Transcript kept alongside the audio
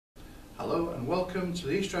Hello and welcome to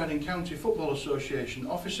the East Riding County Football Association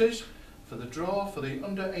offices for the draw for the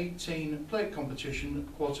Under 18 plate competition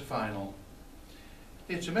quarter-final.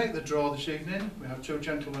 Here to make the draw this evening we have two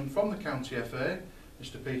gentlemen from the County FA,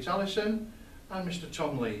 Mr Pete Allison and Mr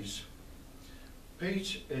Tom Lees.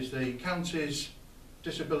 Pete is the County's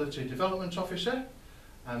Disability Development Officer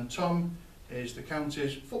and Tom is the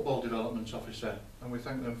County's Football Development Officer, and we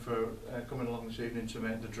thank them for coming along this evening to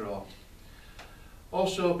make the draw.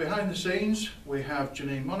 Also behind the scenes we have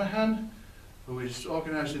Gennine Monahan, who is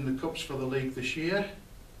organising the cups for the league this year,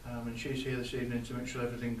 and she's here this evening to make sure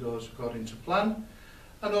everything goes according to plan.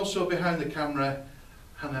 And also behind the camera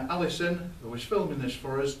Allison, who is filming this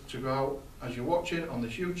for us to go out as you're watching on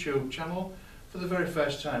this YouTube channel for the very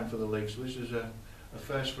first time for the league, so this is a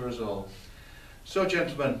first for us all. So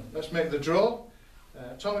gentlemen, let's make the draw.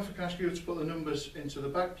 Tom, if I can ask you to put the numbers into the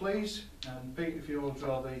bag please, and Pete, if you will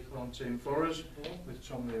draw the home team for us with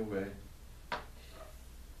Tom the away.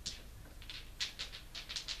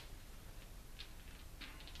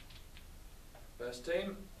 First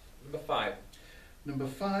team, number 5. Number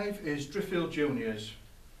 5 is Driffield Juniors.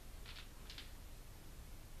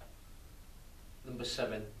 Number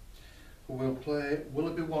 7. Who will play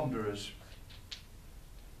Willoughby Wanderers.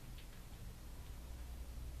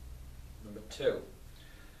 Number 2.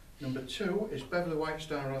 Number 2 is Beverley White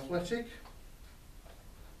Star Athletic.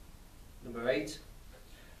 Number 8.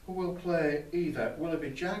 Who will play either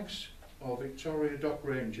Willoughby Jags or Victoria Dock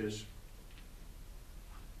Rangers.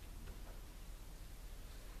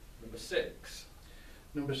 Number 6.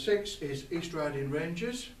 Number 6 is East Riding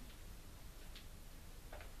Rangers.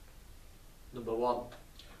 Number 1.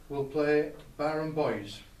 Will play Barham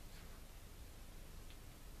Boys.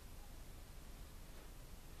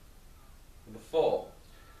 Number 4.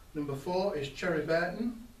 Number 4 is Cherry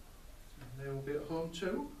Burton, and they will be at home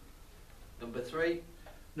too. Number 3.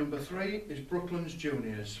 Number 3 is Brooklands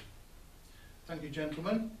Juniors. Thank you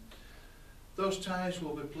gentlemen. Those ties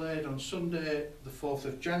will be played on Sunday the 4th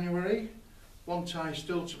of January. One tie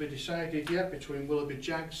still to be decided yet between Willoughby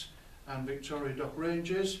Jags and Victoria Dock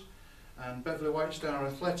Rangers, and Beverley White Star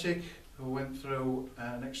Athletic, who went through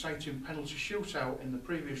an exciting penalty shootout in the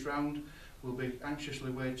previous round, will be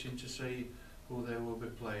anxiously waiting to see who they will be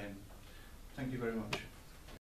playing. Thank you very much.